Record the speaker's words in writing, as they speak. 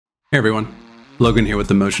Hey everyone, Logan here with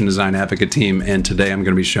the Motion Design Advocate team, and today I'm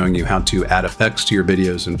going to be showing you how to add effects to your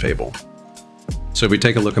videos in Fable. So if we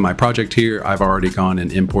take a look at my project here, I've already gone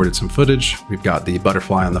and imported some footage. We've got the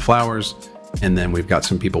butterfly on the flowers, and then we've got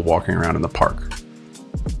some people walking around in the park.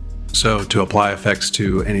 So to apply effects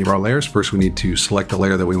to any of our layers, first we need to select the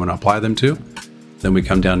layer that we want to apply them to. Then we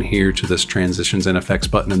come down here to this Transitions and Effects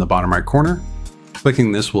button in the bottom right corner.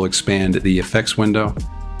 Clicking this will expand the effects window,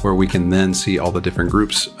 where we can then see all the different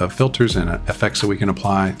groups of filters and effects that we can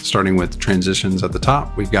apply. Starting with transitions at the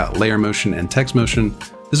top, we've got layer motion and text motion.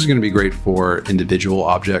 This is going to be great for individual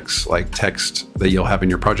objects like text that you'll have in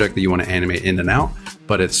your project that you want to animate in and out,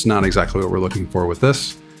 but it's not exactly what we're looking for with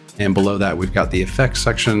this. And below that, we've got the effects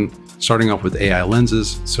section, starting off with AI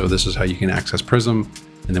lenses. So this is how you can access Prism.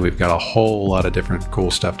 And then we've got a whole lot of different cool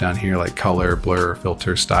stuff down here like color, blur,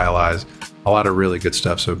 filter, stylize, a lot of really good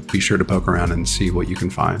stuff. So be sure to poke around and see what you can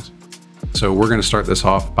find. So we're going to start this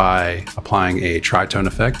off by applying a Tritone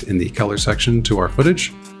effect in the color section to our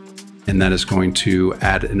footage. And that is going to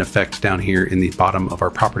add an effect down here in the bottom of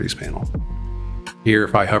our properties panel. Here,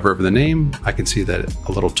 if I hover over the name, I can see that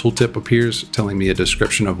a little tooltip appears telling me a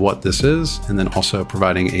description of what this is, and then also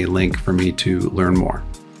providing a link for me to learn more.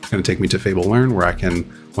 It's going to take me to Fable Learn, where I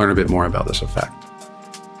can learn a bit more about this effect.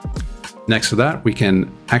 Next to that, we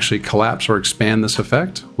can actually collapse or expand this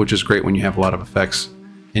effect, which is great when you have a lot of effects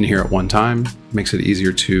in here at one time. It makes it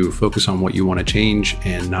easier to focus on what you want to change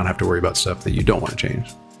and not have to worry about stuff that you don't want to change.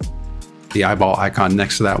 The eyeball icon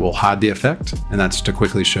next to that will hide the effect, and that's to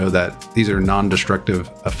quickly show that these are non-destructive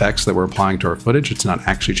effects that we're applying to our footage. It's not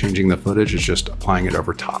actually changing the footage, it's just applying it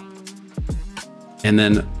over top. And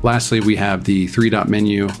then lastly, we have the three-dot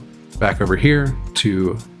menu back over here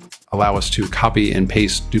to allow us to copy and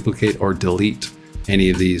paste, duplicate, or delete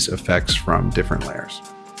any of these effects from different layers.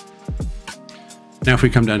 Now, if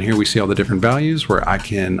we come down here, we see all the different values where I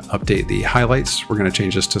can update the highlights. We're going to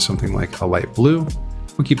change this to something like a light blue.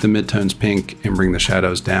 We'll keep the midtones pink and bring the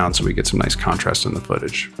shadows down so we get some nice contrast in the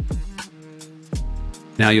footage.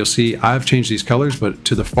 Now you'll see I've changed these colors, but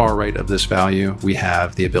to the far right of this value, we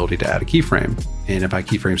have the ability to add a keyframe. And if I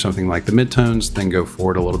keyframe something like the midtones, then go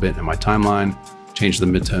forward a little bit in my timeline, change the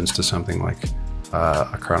midtones to something like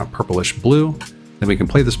a kind of purplish blue, then we can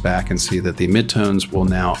play this back and see that the midtones will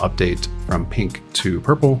now update from pink to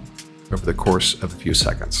purple over the course of a few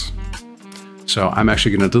seconds. So I'm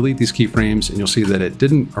actually going to delete these keyframes, and you'll see that it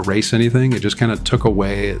didn't erase anything. It just kind of took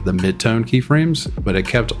away the midtone keyframes, but it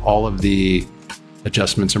kept all of the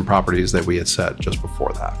adjustments and properties that we had set just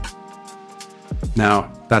before that.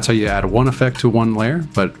 Now, that's how you add one effect to one layer,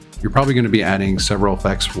 but you're probably going to be adding several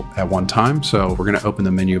effects at one time. So we're going to open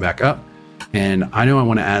the menu back up, and I know I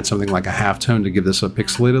want to add something like a halftone to give this a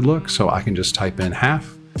pixelated look. So I can just type in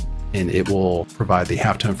half, and it will provide the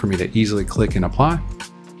halftone for me to easily click and apply.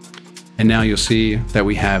 And now you'll see that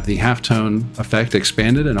we have the halftone effect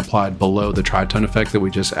expanded and applied below the tritone effect that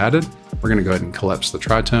we just added. We're going to go ahead and collapse the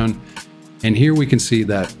tritone. And here we can see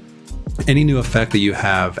that any new effect that you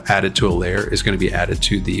have added to a layer is going to be added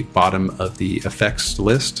to the bottom of the effects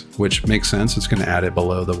list, which makes sense. It's going to add it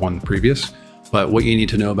below the one previous. But what you need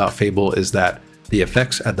to know about Fable is that the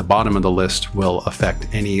effects at the bottom of the list will affect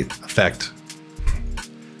any effect.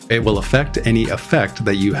 It will affect any effect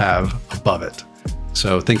that you have above it.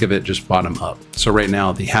 So think of it just bottom up. So right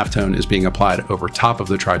now the halftone is being applied over top of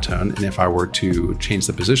the tritone. And if I were to change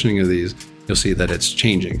the positioning of these, you'll see that it's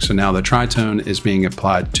changing. So now the tritone is being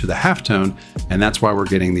applied to the halftone, and that's why we're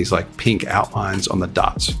getting these like pink outlines on the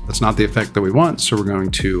dots. That's not the effect that we want. So we're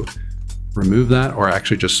going to remove that, or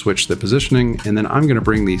actually just switch the positioning. And then I'm going to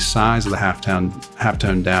bring the size of the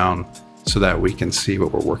halftone down so that we can see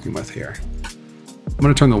what we're working with here. I'm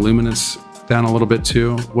going to turn the luminance down a little bit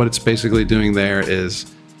too. What it's basically doing there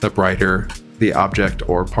is the brighter the object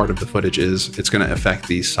or part of the footage is, it's going to affect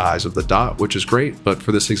the size of the dot, which is great. But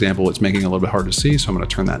for this example, it's making it a little bit hard to see. So I'm going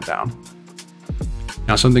to turn that down.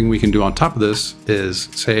 Now, something we can do on top of this is,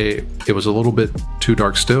 say it was a little bit too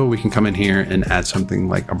dark still, we can come in here and add something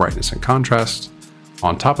like a brightness and contrast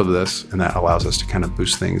on top of this. And that allows us to kind of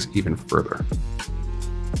boost things even further.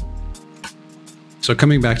 So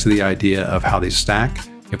coming back to the idea of how these stack,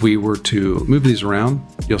 if we were to move these around,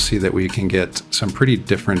 you'll see that we can get some pretty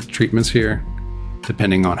different treatments here,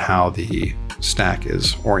 depending on how the stack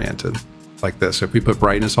is oriented, like this. If we put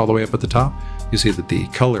brightness all the way up at the top, you see that the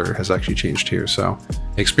color has actually changed here. So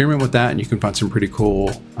experiment with that, and you can find some pretty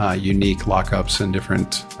cool, unique lockups and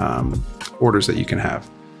different orders that you can have.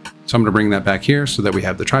 So I'm going to bring that back here so that we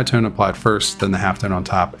have the tritone applied first, then the halftone on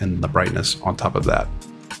top, and the brightness on top of that.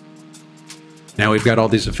 Now we've got all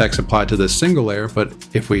these effects applied to this single layer, but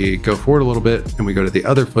if we go forward a little bit and we go to the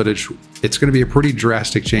other footage, it's going to be a pretty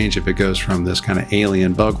drastic change if it goes from this kind of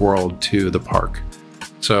alien bug world to the park.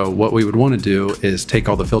 So what we would want to do is take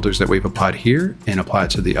all the filters that we've applied here and apply it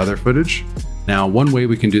to the other footage. Now, one way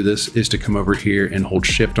we can do this is to come over here and hold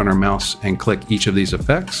Shift on our mouse and click each of these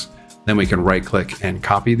effects. Then we can right click and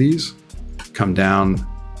copy these, come down,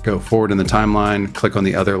 go forward in the timeline, click on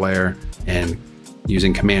the other layer, and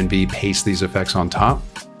using Command V, paste these effects on top.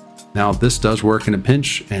 Now this does work in a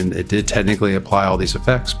pinch, and it did technically apply all these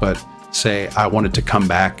effects, but say I wanted to come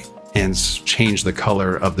back and change the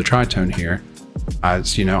color of the tritone here.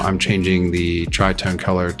 As you know, I'm changing the tritone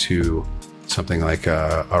color to something like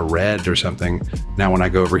a red or something. Now when I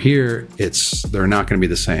go over here, they're not going to be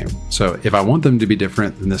the same. So if I want them to be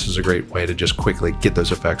different, then this is a great way to just quickly get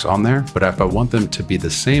those effects on there. But if I want them to be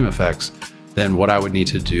the same effects, then what I would need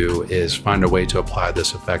to do is find a way to apply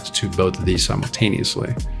this effect to both of these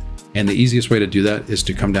simultaneously. And the easiest way to do that is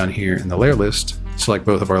to come down here in the layer list, select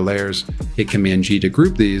both of our layers, hit Command G to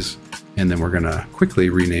group these, and then we're gonna quickly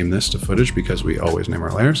rename this to footage because we always name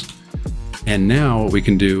our layers. And now what we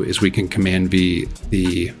can do is we can Command V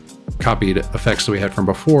the copied effects that we had from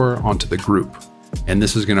before onto the group. And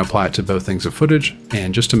this is gonna apply it to both things of footage.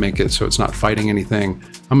 And just to make it so it's not fighting anything,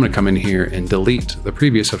 I'm gonna come in here and delete the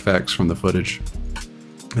previous effects from the footage.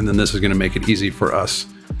 And then this is gonna make it easy for us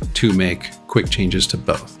to make quick changes to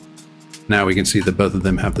both. Now we can see that both of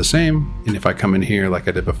them have the same. And if I come in here like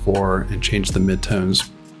I did before and change the midtones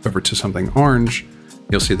over to something orange,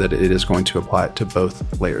 you'll see that it is going to apply it to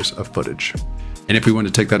both layers of footage. And if we want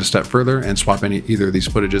to take that a step further and swap either of these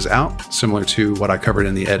footages out, similar to what I covered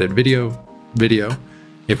in the edit video,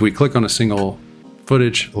 if we click on a single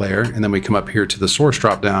footage layer and then we come up here to the source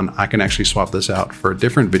dropdown, I can actually swap this out for a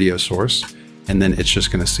different video source. And then it's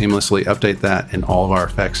just going to seamlessly update that, and all of our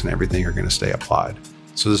effects and everything are going to stay applied.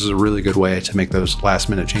 So this is a really good way to make those last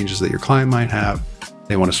minute changes that your client might have.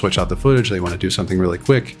 They want to switch out the footage, they want to do something really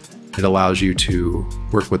quick. It allows you to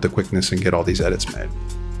work with the quickness and get all these edits made.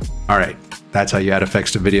 All right, that's how you add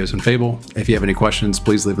effects to videos in Fable. If you have any questions,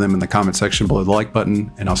 please leave them in the comment section below the like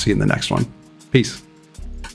button, and I'll see you in the next one. Peace.